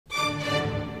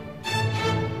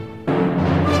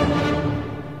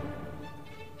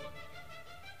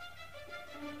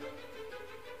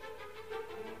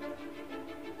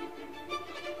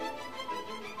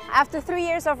After 3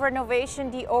 years of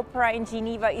renovation, the opera in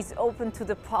Geneva is open to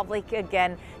the public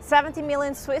again. 70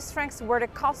 million Swiss francs were the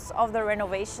costs of the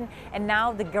renovation, and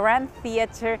now the Grand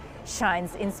Theatre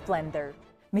shines in splendor.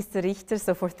 Mr. Richter,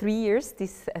 so for 3 years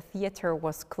this theatre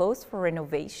was closed for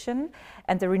renovation,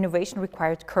 and the renovation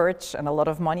required courage and a lot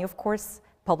of money, of course,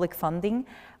 public funding.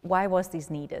 Why was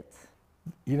this needed?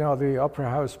 You know, the Opera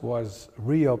House was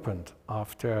reopened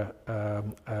after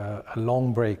a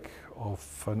long break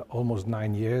of almost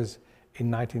 9 years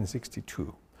in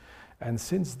 1962. And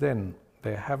since then,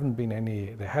 there hasn't been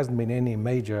any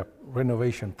major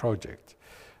renovation project.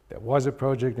 There was a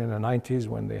project in the 90s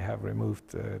when they have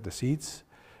removed the seats.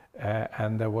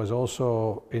 And there was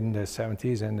also in the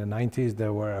 70s and the 90s,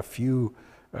 there were a few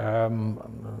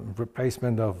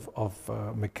replacement of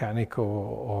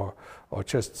mechanical or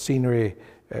just scenery,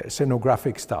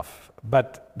 scenographic stuff.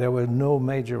 But there were no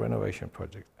major renovation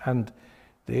project. And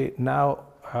now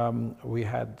we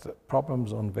had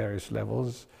problems on various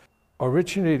levels.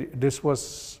 Originally, this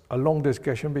was a long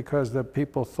discussion because the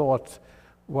people thought,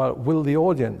 well, will the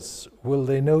audience, will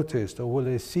they notice or will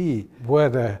they see where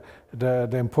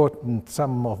the important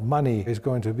sum of money is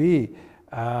going to be?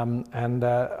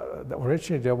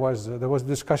 Originally there was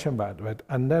discussion about it,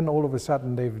 and then all of a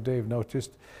sudden they've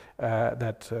noticed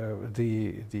that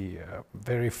the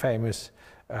very famous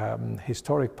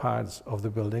historic parts of the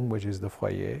building, which is the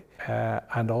foyer,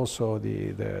 and also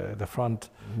the front,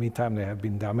 meantime they have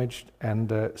been damaged,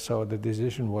 and so the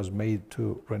decision was made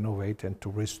to renovate and to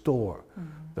restore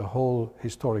the whole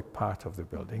historic part of the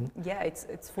building. Yeah,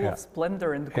 it's full of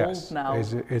splendor and gold now.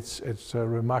 It's a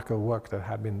remarkable work that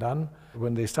had been done.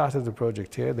 When they started the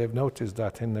project here, they've noticed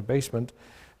that in the basement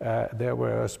there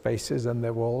were spaces, and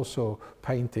there were also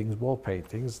paintings, wall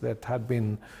paintings that had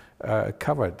been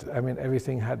covered. I mean,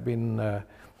 everything had been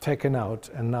taken out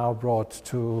and now brought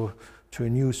to a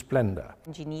new splendor.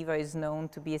 Geneva is known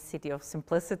to be a city of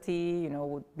simplicity, you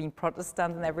know, being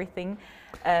Protestant and everything.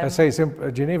 I say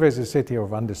Geneva is a city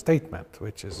of understatement,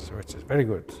 which is very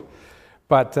good.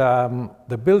 But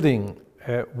the building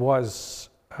was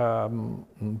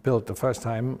built the first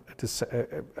time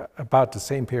about the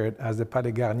same period as the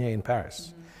Palais Garnier in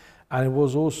Paris, and it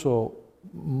was also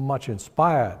much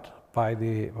inspired by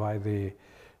the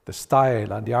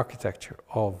style and the architecture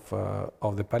of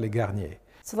the Palais Garnier.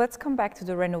 So let's come back to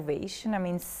the renovation. I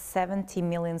mean, 70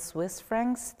 million Swiss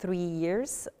francs, 3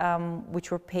 years,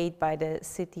 which were paid by the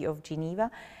city of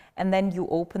Geneva. And then you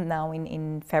opened now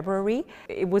in February.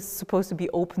 It was supposed to be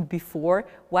opened before.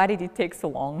 Why did it take so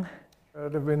long? There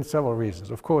have been several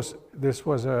reasons. Of course, this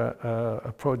was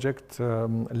a project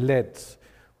led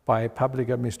by public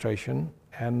administration,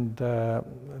 and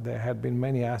there had been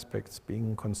many aspects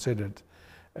being considered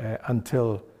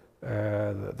until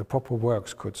the proper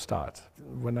works could start.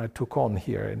 When I took on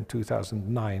here in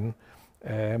 2009,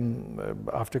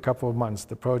 after a couple of months,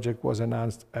 the project was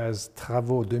announced as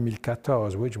Travaux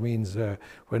 2014, which means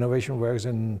renovation works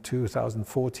in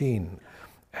 2014.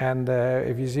 And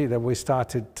if you see that we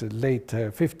started late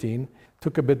 15,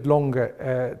 took a bit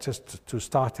longer just to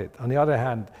start it. On the other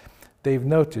hand, they've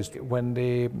noticed when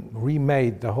they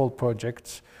remade the whole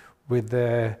project with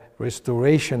the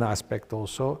restoration aspect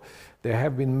also, there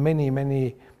have been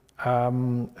many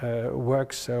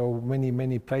works, so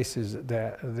many places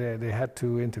that they had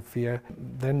to interfere.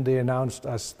 Then they announced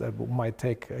us that it might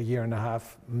take a year and a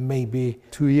half, maybe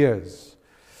 2 years.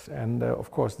 And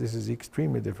of course, this is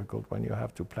extremely difficult when you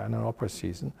have to plan an opera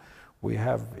season. We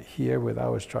have here with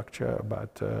our structure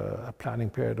about a planning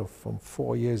period of from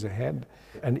 4 years ahead.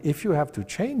 And if you have to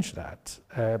change that,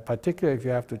 particularly if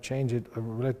you have to change it a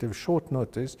relative short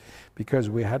notice, because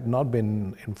we had not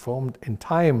been informed in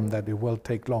time that it will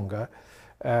take longer,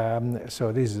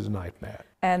 so this is a nightmare.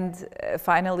 And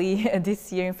finally,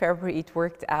 this year in February, it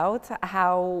worked out.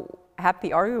 How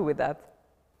happy are you with that?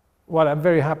 Well, I'm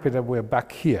very happy that we're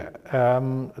back here.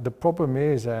 The problem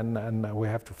is, and we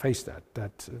have to face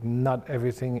that not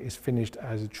everything is finished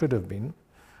as it should have been.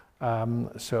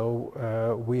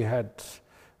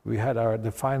 We had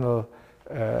the final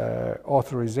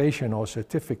authorization or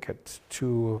certificate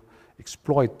to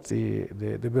exploit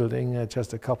the building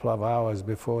just a couple of hours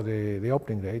before the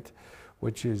opening date,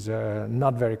 which is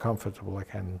not very comfortable, I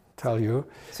can tell you.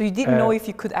 So you didn't know if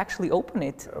you could actually open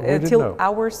it till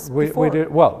hours before?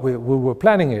 We were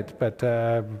planning it, but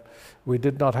we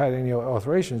did not have any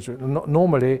authorizations.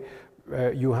 Normally,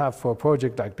 you have for a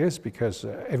project like this, because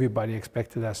everybody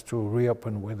expected us to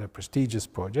reopen with a prestigious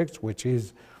project, which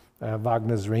is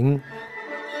Wagner's Ring.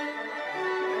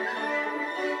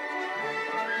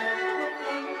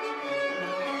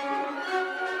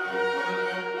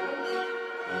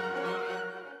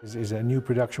 is a new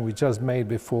production we just made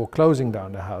before closing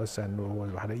down the house, and we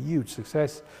had a huge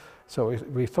success. So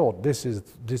we thought this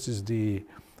is the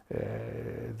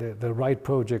right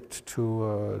project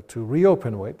to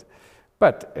reopen with.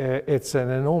 But it's an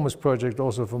enormous project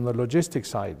also from the logistic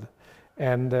side,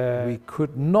 and we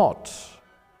could not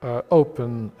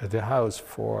open the house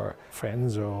for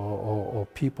friends or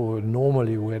people who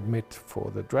normally we admit for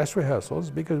the dress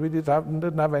rehearsals, because we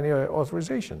didn't have any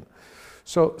authorization.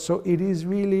 So it is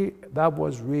really, that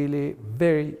was really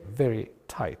very, very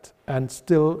tight. And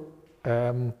still,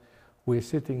 we're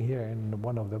sitting here in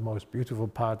one of the most beautiful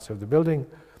parts of the building,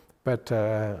 but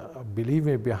believe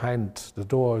me, behind the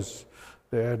doors,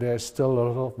 there's still a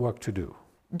lot of work to do.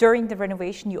 During the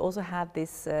renovation, you also had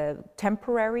this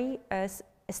temporary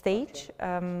stage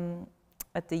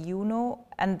at the UNO,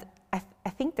 and I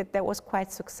think that was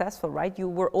quite successful, right? You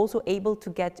were also able to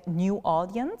get new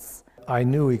audience. I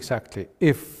knew exactly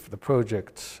if the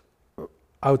project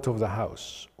out of the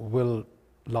house will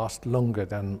last longer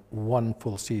than one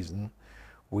full season,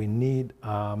 we need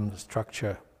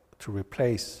structure to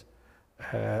replace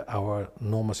our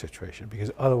normal situation,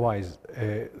 because otherwise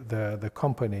the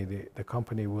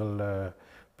company will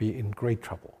be in great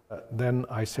trouble. Then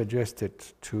I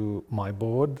suggested to my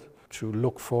board to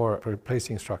look for a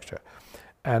replacing structure,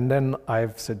 and then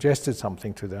I've suggested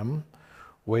something to them,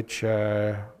 which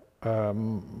where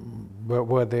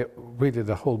really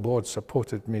the whole board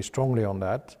supported me strongly on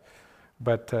that.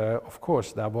 But of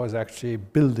course, that was actually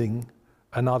building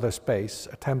another space,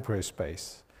 a temporary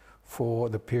space, for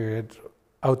the period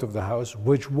out of the house,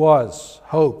 which was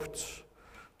hoped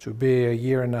to be a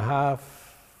year and a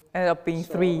half. Ended up being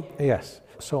 3. Yes.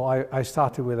 So I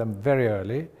started with them very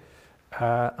early,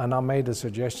 and I made a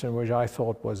suggestion which I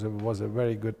thought was a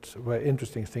very good, very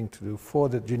interesting thing to do for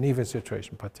the Geneva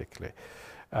situation particularly,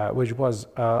 which was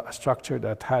a structure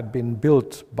that had been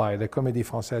built by the Comédie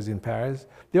Française in Paris.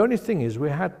 The only thing is we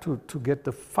had to get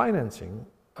the financing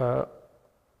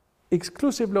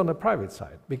exclusively on the private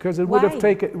side, because it would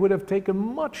have taken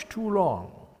much too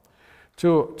long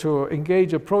to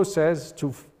engage a process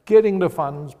to getting the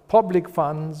funds, public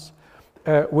funds,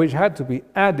 which had to be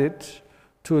added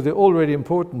to the already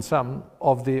important sum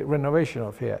of the renovation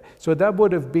of here. So that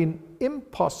would have been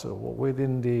impossible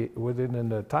within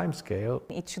the time scale.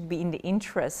 It should be in the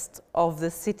interest of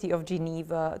the city of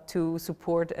Geneva to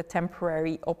support a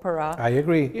temporary opera. I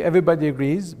agree. Everybody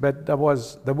agrees, but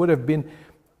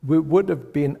we would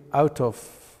have been out of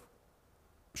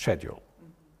schedule.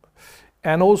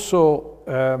 And also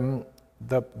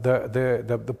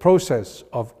the process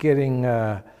of getting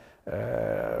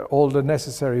all the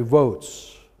necessary votes.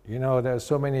 You know, there's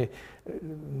so many.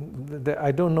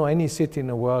 I don't know any city in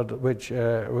the world which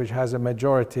has a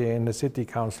majority in the city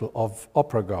council of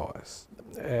opera goers.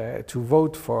 To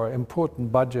vote for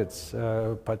important budgets,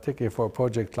 particularly for a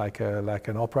project like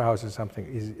an opera house or something,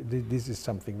 this is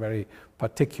something very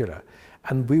particular.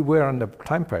 And we were under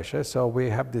time pressure, so we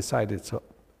have decided, so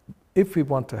if we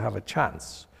want to have a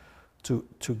chance to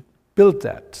build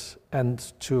that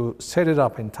and to set it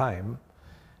up in time,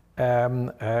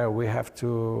 we have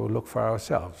to look for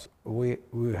ourselves. We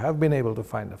have been able to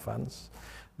find the funds.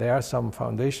 There are some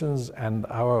foundations, and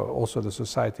also the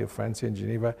Society of Friends in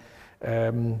Geneva.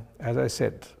 As I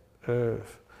said,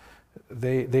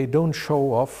 they don't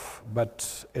show off,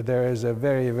 but there is a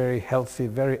very, very healthy,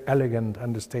 very elegant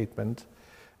understatement,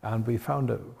 and we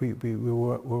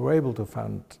were able to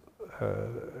find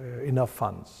enough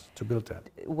funds to build that.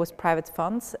 It was private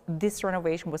funds. This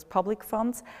renovation was public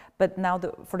funds, but now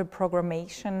for the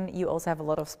programmation, you also have a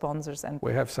lot of sponsors. And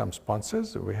we have some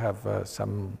sponsors. We have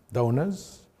some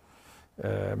donors.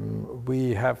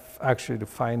 We have actually to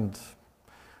find,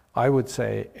 I would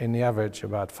say, in the average,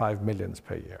 about 5 million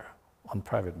per year on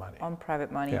private money. On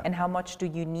private money. Yeah. And how much do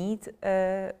you need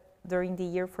during the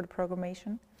year for the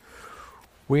programmation?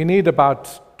 We need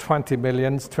about 20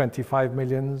 millions, 25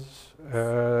 millions,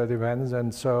 depends.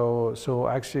 And so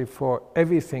actually for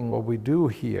everything what we do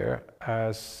here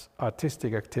as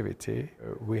artistic activity,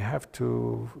 we have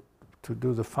to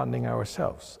do the funding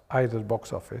ourselves, either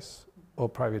box office or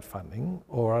private funding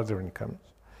or other incomes.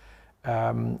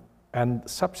 And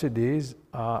subsidies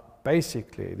are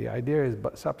basically, the idea is,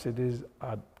 but subsidies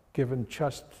are given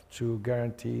just to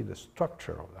guarantee the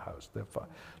structure of the house,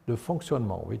 the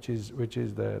fonctionnement, which is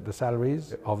the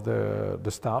salaries of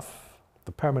the staff,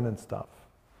 the permanent staff,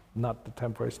 not the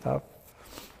temporary staff,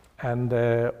 and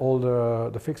all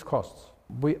the fixed costs.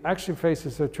 We actually face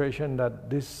a situation that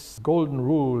this golden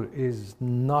rule is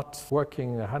not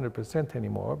working 100%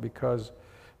 anymore, because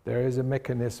there is a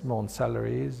mechanism on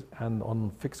salaries and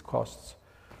on fixed costs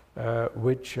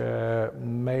which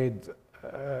made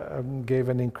gave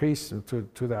an increase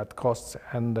to that cost,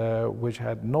 and which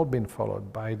had not been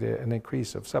followed by an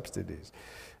increase of subsidies.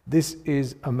 This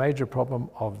is a major problem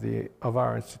of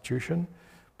our institution,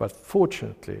 but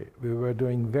fortunately we were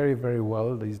doing very, very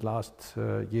well these last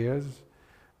years,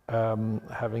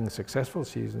 having successful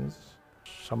seasons.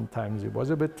 Sometimes it was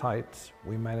a bit tight.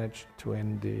 We managed to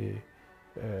end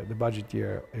the budget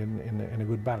year in a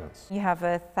good balance. You have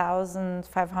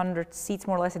 1,500 seats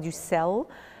more or less that you sell.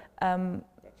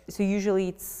 So usually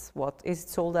it's what? Is it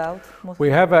sold out? We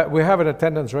have an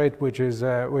attendance rate which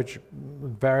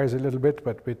varies a little bit,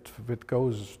 but it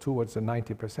goes towards the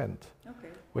 90%,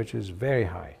 which is very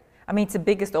high. I mean, it's the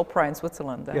biggest opera in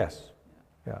Switzerland. Yes,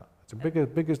 yeah, it's the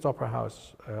biggest opera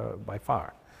house by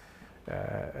far.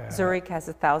 Zurich has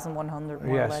 1,100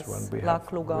 more or less. Yes, we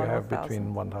have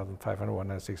between 1,500 and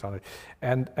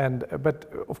 1,600,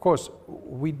 but of course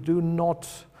we do not.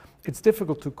 It's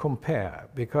difficult to compare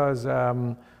because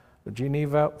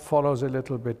Geneva follows a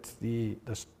little bit the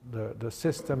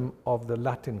system of the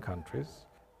Latin countries,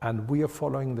 and we are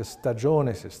following the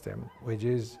stagione system, which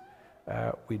is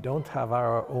we don't have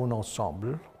our own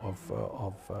ensemble of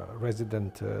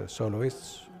resident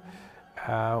soloists.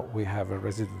 We have a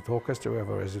resident orchestra, we have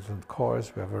a resident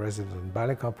chorus, we have a resident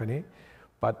ballet company,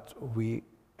 but we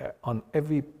on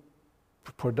every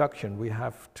production we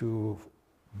have to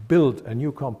build a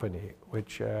new company,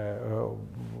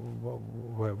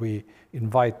 where we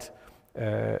invite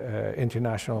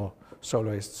international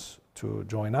soloists to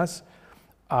join us.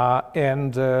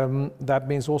 And that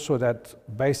means also that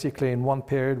basically in one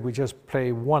period we just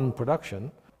play one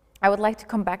production. I would like to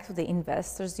come back to the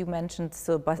investors. You mentioned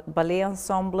the ballet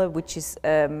ensemble, which is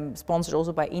sponsored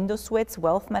also by Indo-Swiss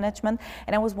Wealth Management,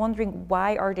 and I was wondering,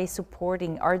 why are they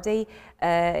supporting? Are they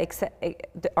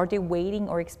waiting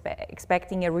or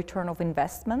expecting a return of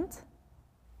investment?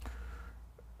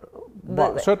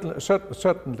 Well,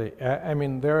 certainly. I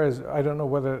mean, there is. I don't know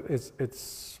whether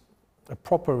it's a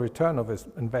proper return of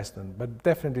investment, but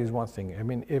definitely is one thing. I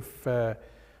mean, if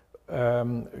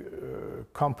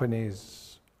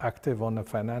companies active on the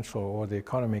financial or the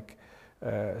economic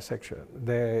sector,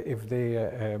 if they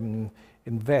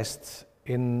invest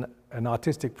in an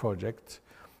artistic project,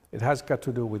 it has got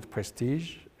to do with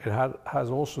prestige. It has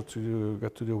also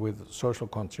got to do with social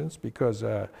conscience, because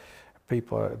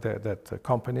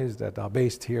companies that are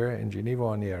based here in Geneva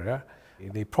or in the area,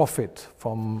 they profit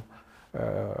from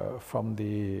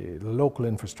the local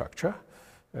infrastructure,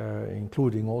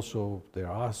 including also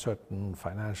there are certain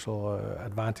financial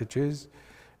advantages.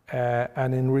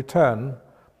 And in return,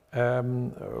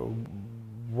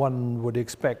 one would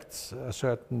expect a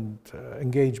certain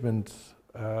engagement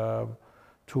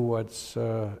towards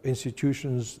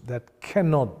institutions that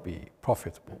cannot be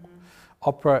profitable.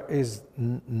 Opera is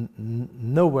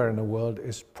nowhere in the world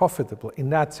is profitable in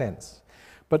that sense.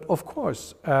 But of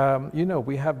course, you know,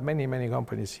 we have many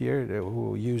companies here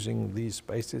who are using these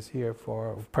spaces here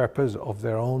for purpose of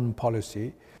their own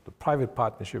policy. The private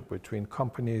partnership between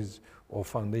companies or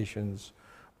foundations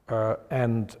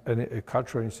and a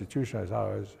cultural institution as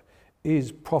ours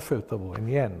is profitable in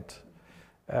the end,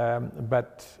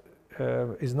 but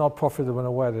is not profitable in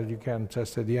a way that you can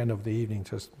just at the end of the evening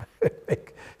just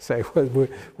say, well,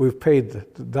 we've paid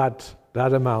that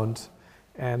amount,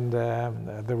 and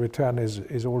the return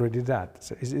is already that.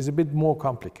 So it's a bit more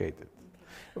complicated.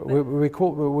 We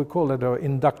call it an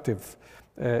inductive.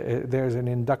 There's an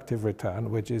inductive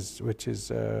return, which is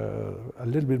a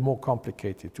little bit more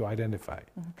complicated to identify.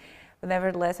 But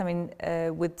nevertheless, I mean,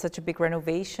 with such a big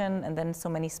renovation and then so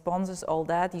many sponsors, all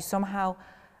that, you somehow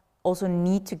also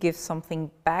need to give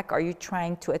something back. Are you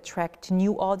trying to attract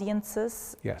new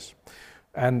audiences? Yes,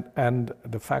 and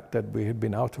the fact that we had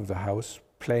been out of the house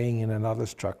playing in another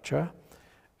structure,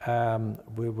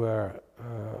 we were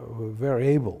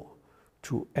able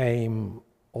to aim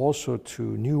also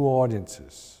to new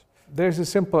audiences. There's a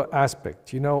simple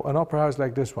aspect, you know, an opera house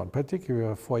like this one,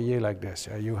 particularly a foyer like this,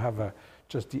 you have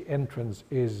just the entrance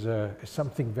is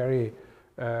something very,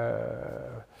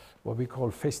 what we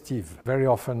call festive. Very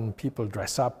often people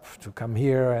dress up to come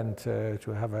here and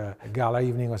to have a gala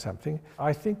evening or something.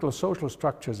 I think the social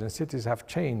structures in cities have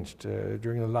changed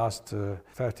during the last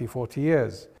 30, 40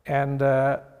 years. And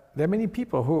there are many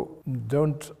people who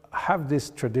don't have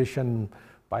this tradition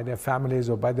by their families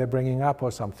or by their bringing up or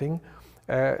something.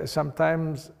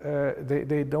 Sometimes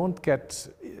they don't get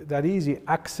that easy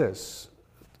access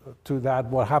to that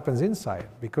what happens inside,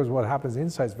 because what happens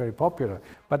inside is very popular.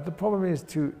 But the problem is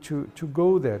to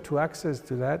go there, to access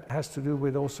to that has to do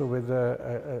with also with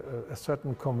a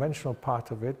certain conventional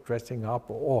part of it, dressing up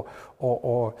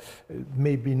or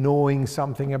maybe knowing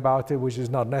something about it, which is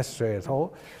not necessary at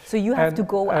all. So you have to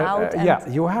go out. Yeah,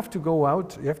 you have to go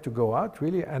out. You have to go out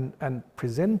really and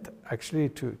present, actually,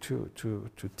 to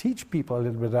teach people a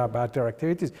little bit about their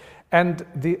activities. And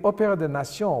the Opéra des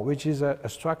Nations, which is a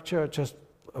structure, just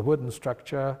a wooden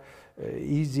structure,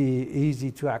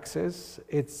 easy to access,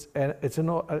 it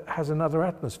has another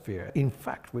atmosphere. In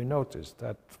fact, we noticed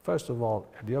that, first of all,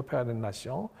 at the Opéra des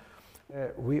Nations,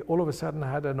 we all of a sudden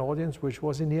had an audience which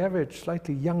was, in the average,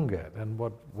 slightly younger than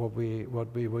what we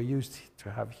were used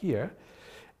to have here.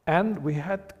 And we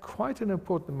had quite an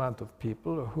important amount of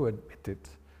people who admitted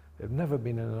they've never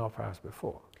been in an opera house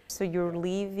before. So you're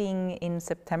leaving in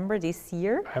September this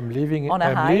year? I'm leaving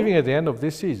at the end of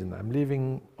this season. I'm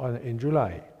leaving in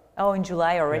July. Oh, in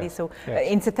July already. Yes. So Yes.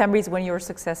 In September is when your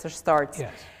successor starts.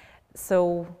 Yes.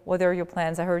 So what are your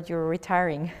plans? I heard you're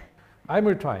retiring. I'm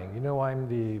retiring. You know, I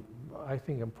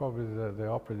think I'm probably the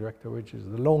opera director which is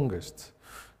the longest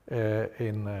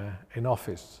in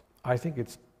office. I think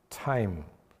it's time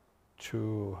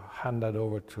to hand that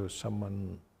over to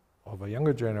someone of a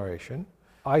younger generation.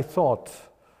 I thought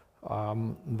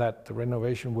that the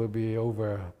renovation will be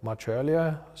over much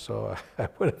earlier, so I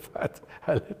would have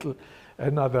had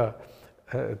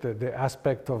the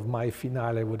aspect of my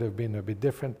finale would have been a bit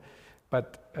different.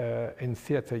 But in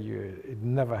theater, it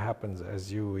never happens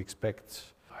as you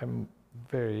expect. I'm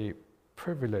very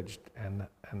privileged and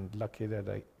lucky that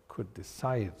I could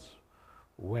decide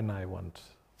when I want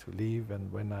to leave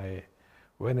and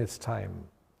when it's time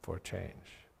for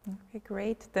change. Okay,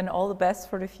 great. Then all the best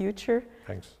for the future.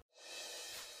 Thanks.